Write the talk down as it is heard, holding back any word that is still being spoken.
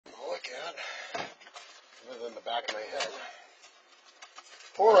back of my head.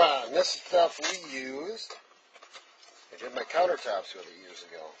 Pour on. This stuff we used. I did my countertops with it years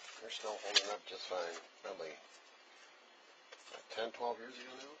ago. They're still holding up just fine. Probably 10, 12 years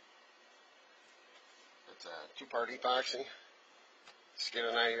ago now. It's a two-part epoxy. Skin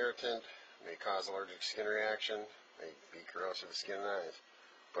and eye irritant. May cause allergic skin reaction. May be corrosive to skin and eyes.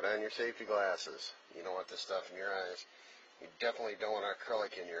 Put on your safety glasses. You don't want this stuff in your eyes. You definitely don't want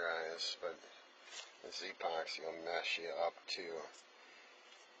acrylic in your eyes, but this epoxy will mess you up too.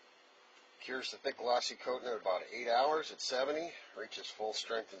 Cures the thick glossy coat in about 8 hours at 70. Reaches full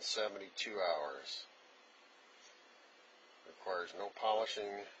strength in 72 hours. Requires no polishing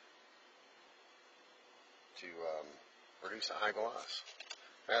to produce a high gloss.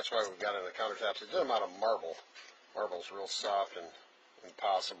 That's why we've got it on the countertops. It did them out of marble. Marble's real soft and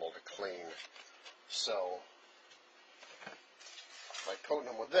impossible to clean. So by coating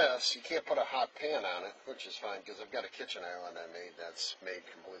them with this, you can't put a hot pan on it, which is fine because I've got a kitchen island I made that's made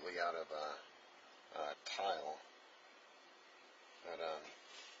completely out of tile. But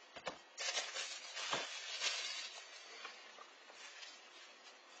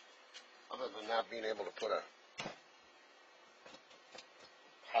other than not being able to put a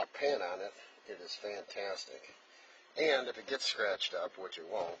hot pan on it, it is fantastic. And if it gets scratched up, which it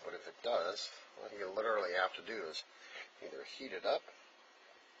won't, but if it does, what you literally have to do is either heat it up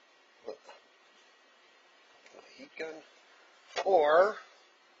with a heat gun, or,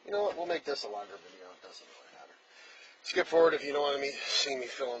 you know what, we'll make this a longer video, it doesn't really matter. Skip forward if you don't want to see me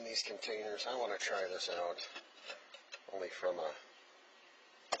fill in these containers. I want to try this out, only from a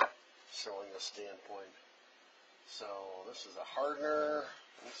silliness standpoint. So, this is a hardener,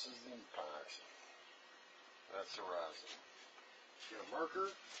 this is the epoxy. That's the rosin. Get a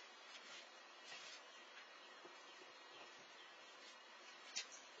marker.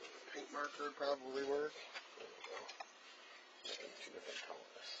 Paint marker would probably work. There we go. Just in two different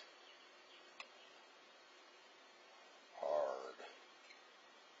colors. Hard.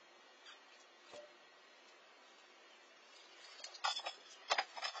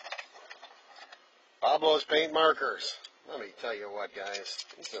 Pablo's paint markers. Let me tell you what, guys.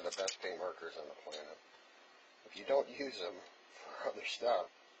 These are the best paint markers on the planet. If you don't use them for other stuff,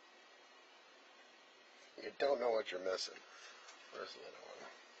 you don't know what you're missing. Where's the other one?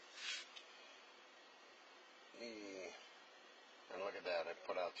 And look at that, I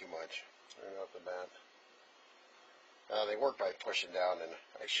put out too much right off the bat. They work by pushing down, and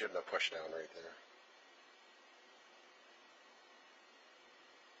I shouldn't have pushed down right there.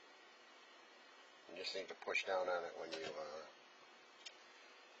 You just need to push down on it when you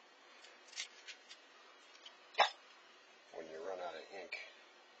run out of ink,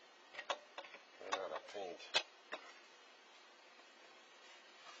 run out of paint.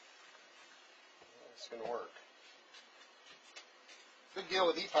 It's going to work. Big deal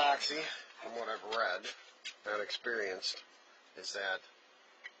with epoxy, from what I've read and experienced, is that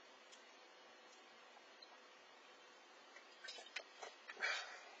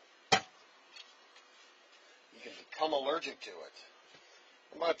you can become allergic to it.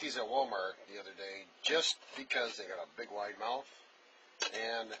 I bought these at Walmart the other day just because they got a big wide mouth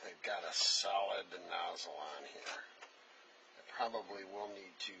and they've got a solid nozzle on here. I probably will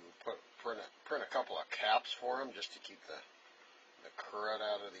need to print a couple of caps for them just to keep the crud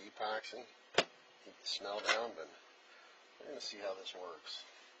out of the epoxy, keep the smell down, but we're going to see how this works.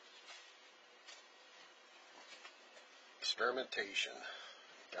 Experimentation.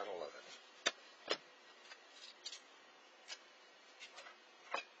 Gotta love it.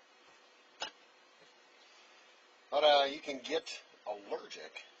 But you can get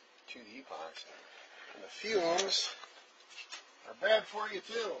allergic to the epoxy. And the fumes are bad for you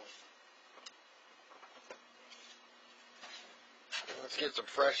too. Let's get some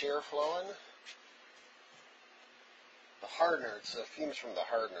fresh air flowing. The hardener, it's the fumes from the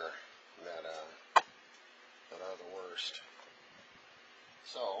hardener that are the worst.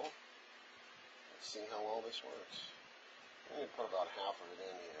 So, let's see how well this works. I'm going to put about half of it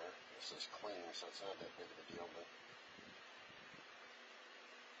in here. This is clean, so it's not that big of a deal, but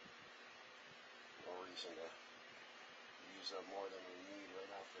no reason to use up more than we need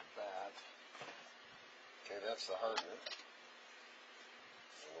right off the bat. Okay, that's the hardener.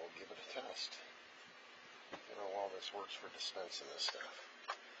 And we'll give it a test. You know, all this works for dispensing this stuff.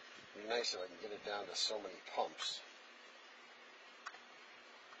 It'd be nice if I can get it down to so many pumps.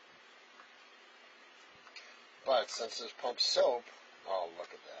 But since this pump's soap, oh, look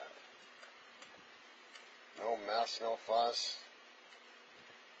at that. No mess, no fuss.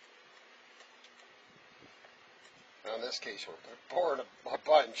 Now in this case, we're pouring a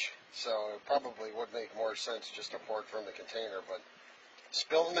bunch So it probably would make more sense just to pour it from the container, but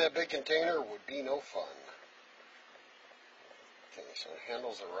spilling that big container would be no fun. Okay, so it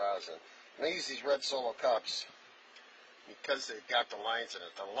handles the rosin. And I use these red Solo cups because they've got the lines in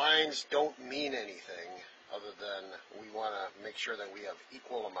it. The lines don't mean anything other than we want to make sure that we have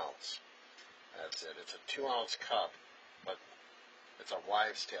equal amounts. That's it. It's a 2-ounce cup, but it's a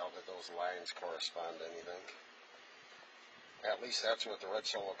wives' tale that those lines correspond to anything. At least that's what the red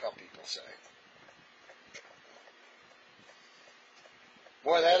Solo cup people say.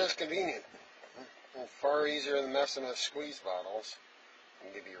 Boy, that is convenient. Far easier than messing with squeeze bottles.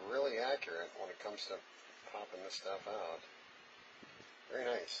 And can be really accurate when it comes to popping this stuff out. Very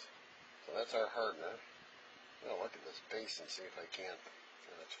nice. So that's our hardener. I'm going to look at this base and see if I can't.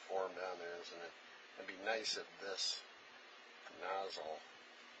 It's formed down there, isn't it? It'd be nice if this nozzle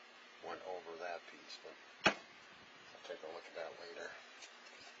went over that piece, but I'll take a look at that later.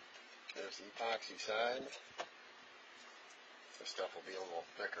 There's the epoxy side. This stuff will be a little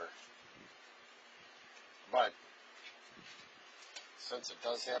thicker. But since it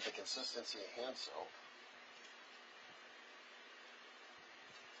does have the consistency of hand soap,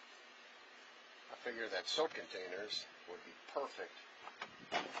 I figure that soap containers would be perfect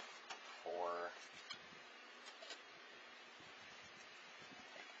for,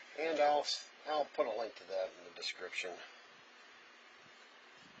 and I'll put a link to that in the description.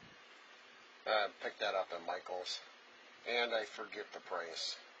 I picked that up at Michael's, and I forget the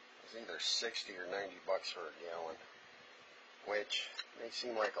price. It's either 60 or 90 bucks for a gallon, which may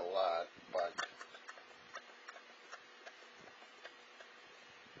seem like a lot, but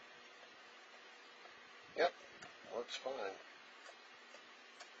yep, works fine.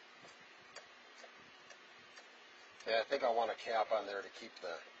 Yeah, I think I want a cap on there to keep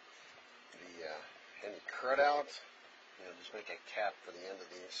any crud out. You know, just make a cap for the end of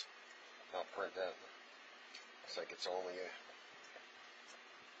these. I'll print that. Looks like it's only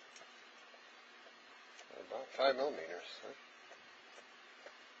about 5 millimeters. Huh?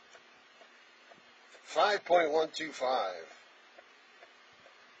 5.125.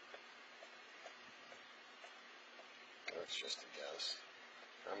 That's just a guess.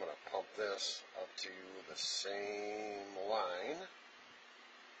 I'm going to pump this up to the same line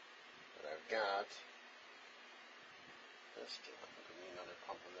that I've got. Let's give me another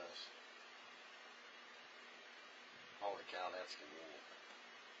pump of this. Holy cow, that's convenient.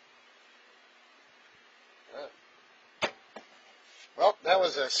 Yeah. Well, that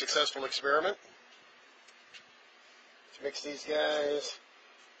was a successful experiment. Let's mix these guys.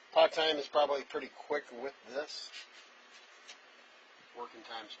 Pot time is probably pretty quick with this. Working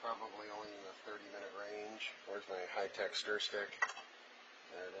time is probably only in the 30-minute range. Where's my high-tech stir stick?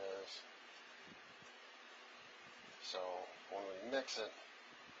 There it is. So when we mix it,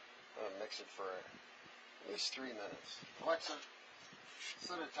 I'm going to mix it for at least 3 minutes. Alexa,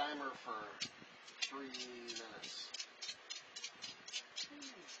 set a timer for 3 minutes.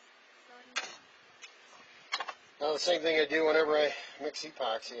 Now the same thing I do whenever I mix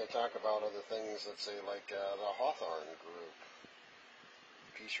epoxy, I talk about other things, let's say like the Hawthorne group.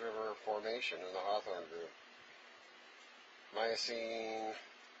 Peace River formation in the Hawthorne group. Miocene,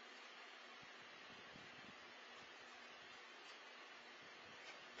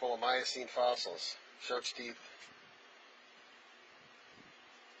 full of miocene fossils, shark's teeth,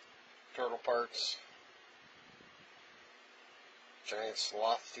 turtle parts, giant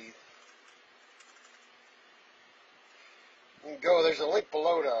sloth teeth. You can go, there's a link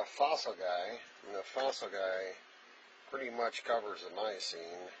below to Fossil Guy, and the Fossil Guy pretty much covers the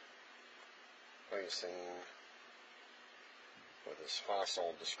miocene with his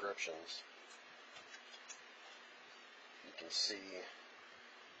fossil descriptions. You can see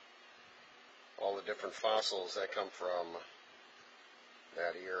all the different fossils that come from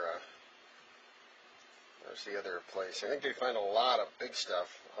that era. There's the other place. I think they find a lot of big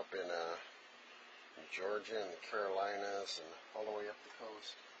stuff up in Georgia and the Carolinas and all the way up the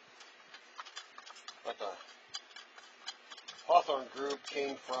coast. But the Hawthorne group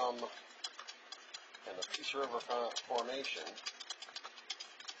came from, and the Peace River formation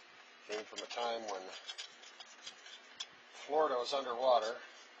came from a time when Florida was underwater,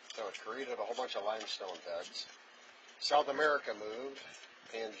 so it created a whole bunch of limestone beds. South America moved,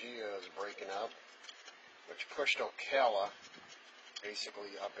 Pangea is breaking up, which pushed Ocala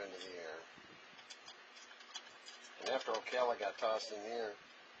basically up into the air. And after Ocala got tossed in the air,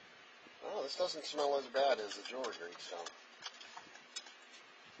 oh, this doesn't smell as bad as the Georgia stuff.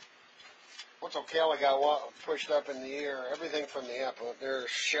 Once Ocala got pushed up in the air, everything from the there's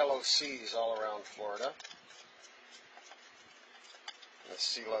shallow seas all around Florida. The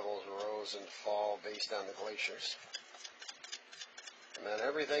sea levels rose and fall based on the glaciers. And then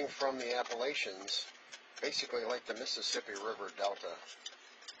everything from the Appalachians, basically like the Mississippi River Delta,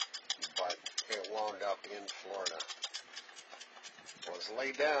 but it wound up in Florida, was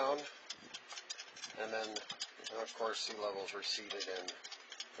laid down, and then, of course, sea levels receded, and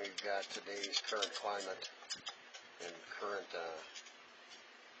we've got today's current climate and current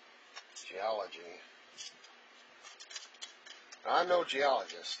geology. Now, I'm no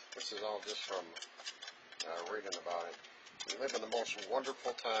geologist. This is all just from reading about it. We live in the most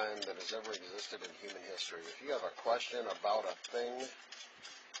wonderful time that has ever existed in human history. If you have a question about a thing,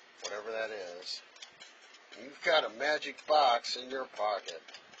 whatever that is, you've got a magic box in your pocket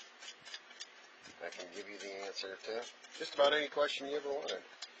that can give you the answer to just about any question you ever wanted.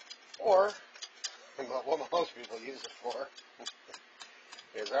 Or, what most people use it for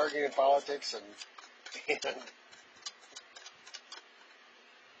is arguing politics and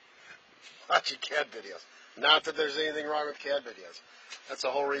watching cat videos. Not that there's anything wrong with cat videos. That's the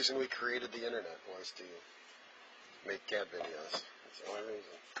whole reason we created the internet, was to make cat videos. That's the only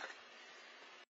reason.